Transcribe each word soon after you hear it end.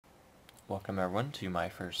Welcome everyone to my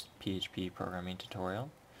first PHP programming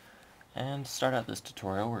tutorial. And to start out this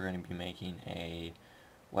tutorial, we're going to be making a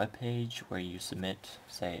web page where you submit,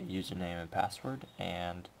 say, a username and password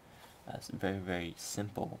and a very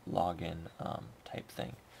simple login type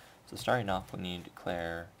thing. So starting off, we need to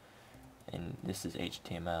declare, and this is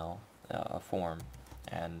HTML, a form,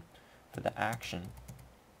 and for the action,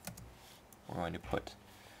 we're going to put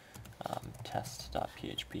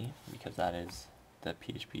test.php because that is the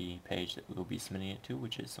PHP page that we'll be submitting it to,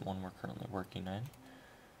 which is the one we're currently working in.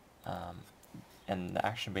 And the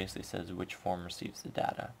action basically says which form receives the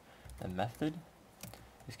data. The method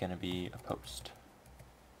is going to be a post.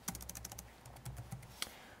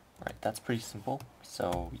 Alright, that's pretty simple,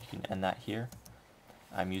 so you can end that here.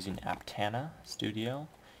 I'm using Aptana Studio.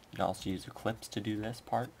 You can also use Eclipse to do this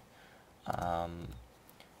part.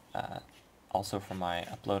 Also for my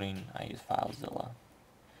uploading, I use FileZilla.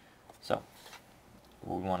 So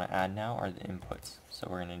what we want to add now are the inputs. So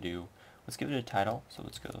we're going to do, let's give it a title. So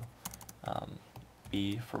let's go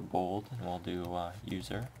B for bold, and we'll do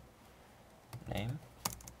user name,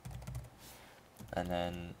 and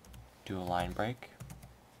then do a line break,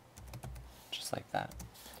 just like that.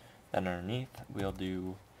 Then underneath we'll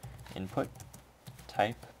do input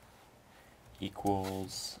type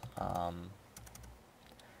equals, and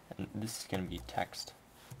this is going to be text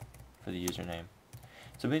for the username.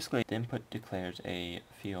 So basically, the input declares a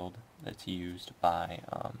field that's used by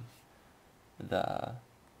the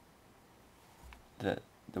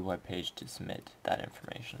web page to submit that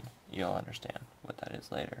information. You'll understand what that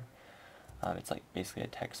is later. It's like basically a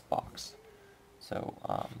text box. So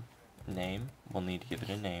name, we'll need to give it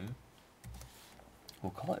a name.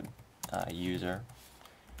 We'll call it user,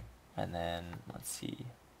 and then let's see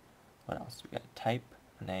what else. We got type,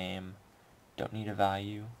 name, don't need a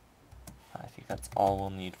value. I think that's all we'll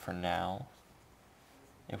need for now.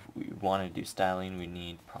 If we want to do styling, we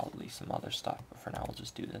need probably some other stuff, but for now we'll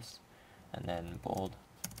just do this. And then bold,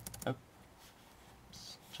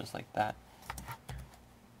 oops, just like that.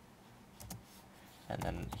 And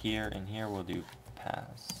then here and here we'll do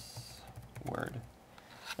password.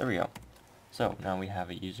 There we go. So now we have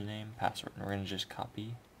a username, password, and we're going to just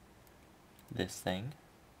copy this thing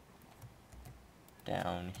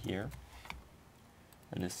down here.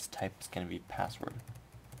 And this type is going to be password,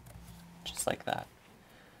 just like that.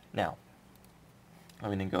 Now, I'm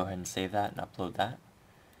going to go ahead and save that and upload that,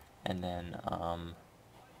 and then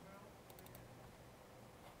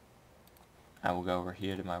I will go over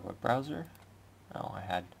here to my web browser. Oh, I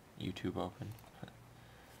had YouTube open.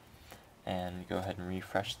 And go ahead and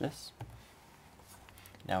refresh this.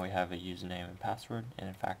 Now we have a username and password, and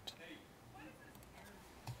in fact,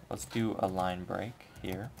 let's do a line break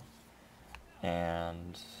here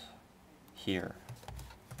and here,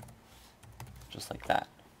 just like that,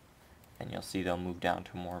 and you'll see they'll move down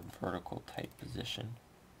to a more vertical type position.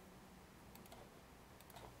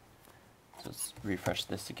 So let's refresh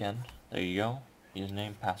this again. There you go.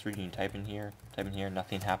 Username, password, you can type in here,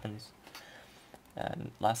 nothing happens.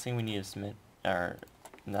 And last thing we need to submit, or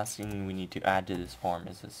last thing we need to add to this form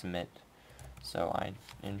is a submit. So I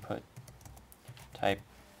input type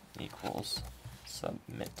equals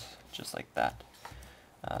submit, just like that.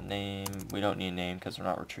 Name, we don't need a name because we're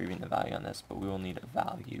not retrieving the value on this, but we will need a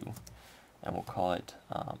value, and we'll call it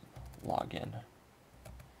login.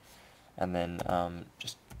 And then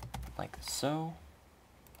just like so,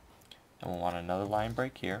 and we'll want another line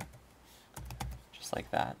break here, just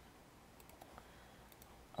like that.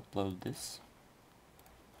 Upload this,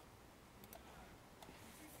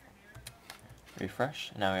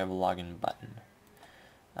 refresh, and now we have a login button.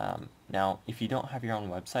 Now, if you don't have your own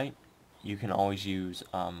website, you can always use,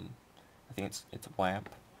 I think it's WAMP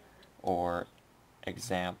or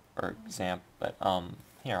Examp, but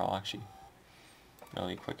here, I'll actually,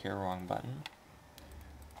 really quick here, wrong button,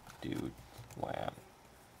 do WAMP,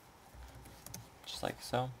 just like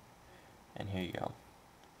so, and here you go.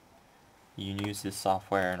 You can use this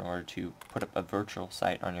software in order to put up a virtual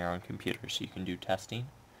site on your own computer so you can do testing.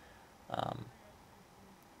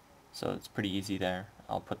 So it's pretty easy there.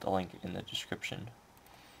 I'll put the link in the description.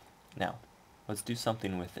 Now, let's do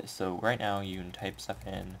something with this. So right now you can type stuff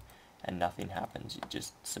in and nothing happens. It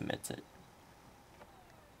just submits it.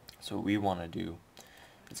 So what we want to do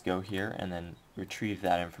is go here and then retrieve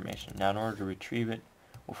that information. Now in order to retrieve it,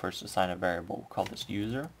 we'll first assign a variable. We'll call this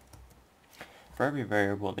user. For every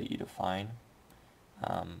variable that you define,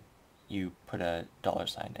 you put a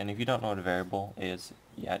 $sign. And if you don't know what a variable is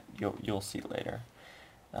yet, you'll see later.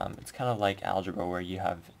 It's kind of like algebra where you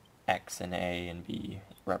have x and a and b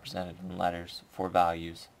represented in letters for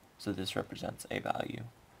values. So this represents a value.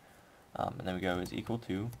 And then we go is equal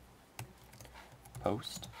to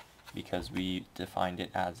post because we defined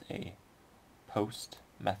it as a post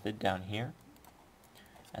method down here.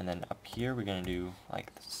 And then up here we're going to do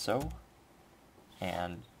like so,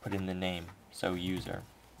 and put in the name, so user,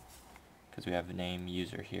 because we have the name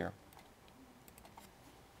user here.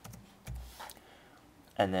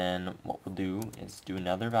 And then what we'll do is do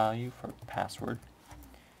another value for password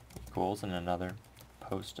equals and another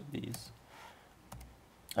post of these.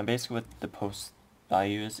 And basically what the post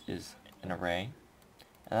value is an array,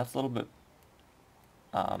 and that's a little bit,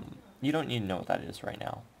 you don't need to know what that is right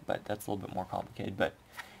now, but that's a little bit more complicated. But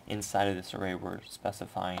inside of this array we're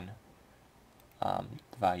specifying the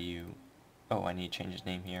value, oh, I need to change his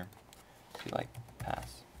name here to like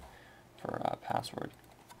pass for password.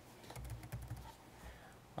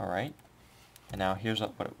 Alright, and now here's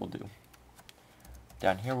what it will do.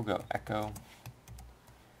 Down here we'll go echo,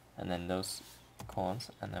 and then those colons,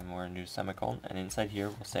 and then we're going to do semicolon, and inside here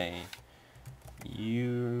we'll say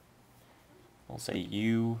you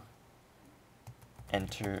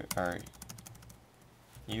enter, or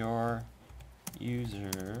your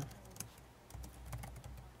user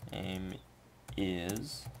name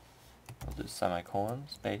is, we'll do semicolon,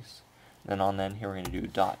 space, then on the end here we're going to do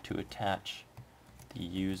dot to attach the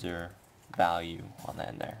user value on the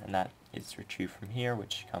end there, and that is retrieved from here,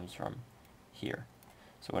 which comes from here.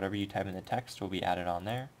 So whatever you type in the text will be added on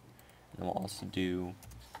there, and we'll also do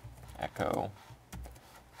echo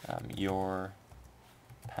your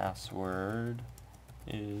password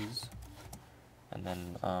is, and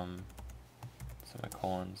then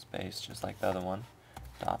semicolon space, just like the other one,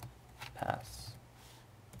 dot pass.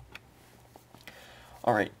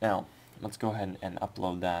 Alright, now let's go ahead and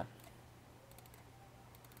upload that.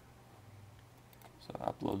 So it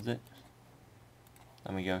uploads it.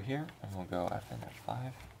 Then we go here and we'll go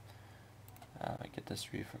FN5. Get this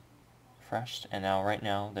refreshed, and now right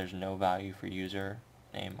now there's no value for user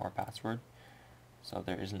name or password, so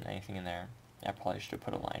there isn't anything in there. I probably should have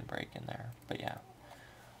put a line break in there, but yeah.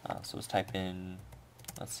 So let's type in,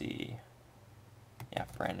 let's see, yeah,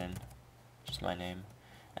 Brandon, just my name,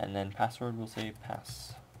 and then password we'll say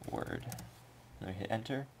password. And we hit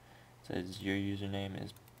enter. It says your username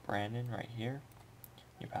is Brandon right here.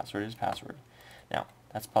 Your password is password. Now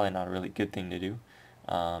that's probably not a really good thing to do,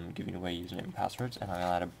 giving away username and passwords, and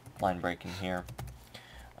I'll add a line break in here,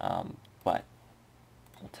 but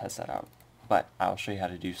we'll test that out. But I'll show you how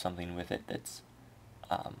to do something with it that's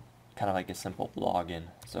kind of like a simple login.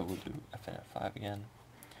 So we'll do FN5 again.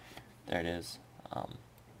 There it is,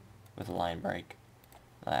 with a line break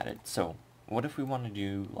added. So what if we want to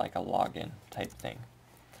do like a login type thing?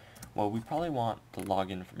 Well, we probably want the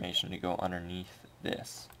login information to go underneath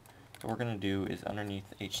this. So what we're going to do is underneath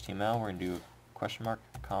HTML, we're going to do a question mark,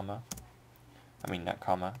 comma, not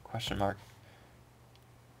comma, question mark,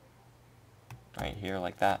 right here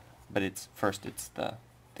like that. But it's first it's the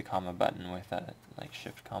comma button with a like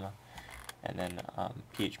shift comma, and then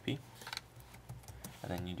PHP, and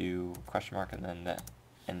then you do question mark and then the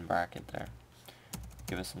end bracket there.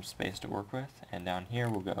 Give us some space to work with, and down here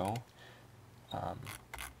we'll go, I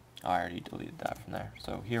already deleted that from there,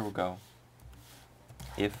 so here we'll go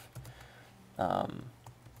if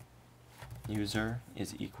user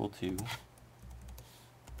is equal to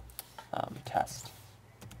test,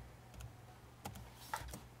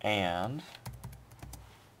 and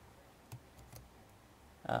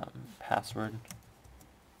password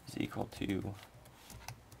is equal to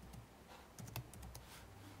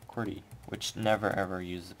QWERTY, which never ever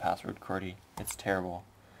use the password QWERTY. It's terrible.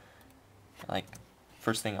 Like,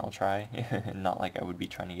 first thing I'll try, not like I would be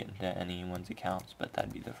trying to get into anyone's accounts, but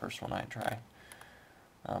that'd be the first one I'd try.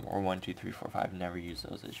 Or 1, 2, 3, 4, 5, never use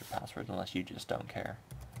those as your passwords unless you just don't care.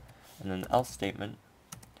 And then the else statement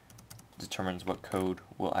determines what code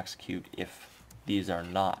will execute if these are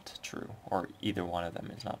not true, or either one of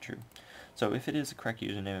them is not true. So if it is a correct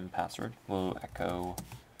username and password, we'll echo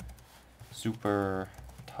super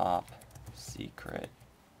top secret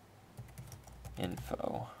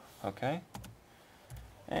info, okay?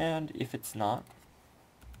 And if it's not,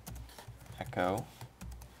 echo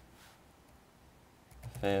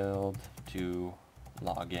failed to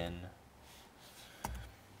log in.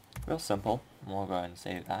 Real simple. We'll go ahead and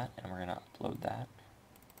save that, and we're going to upload that.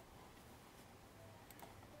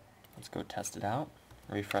 Let's go test it out.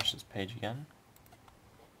 Refresh this page again.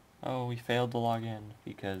 Oh, we failed to log in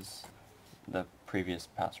because the previous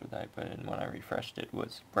password that I put in when I refreshed it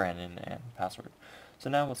was Brandon and password. So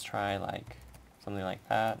now let's try like something like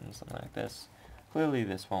that and something like this. Clearly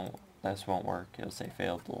this won't work. It'll say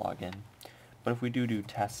failed to log in. But if we do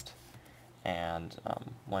test and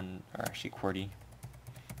QWERTY,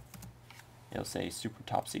 it'll say super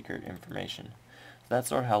top secret information. that's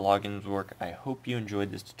sort of how logins work. I hope you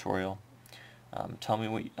enjoyed this tutorial. Tell me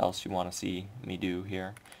what else you want to see me do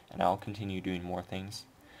here, and I'll continue doing more things.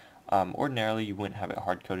 Ordinarily, you wouldn't have it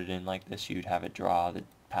hard-coded in like this. You'd have it draw the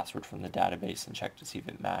password from the database and check to see if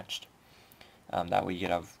it matched. That way you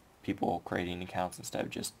could have people creating accounts instead of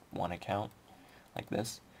just one account, like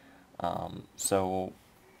this. So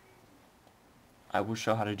I will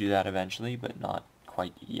show how to do that eventually, but not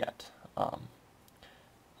quite yet.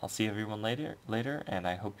 I'll see everyone later, and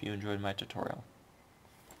I hope you enjoyed my tutorial.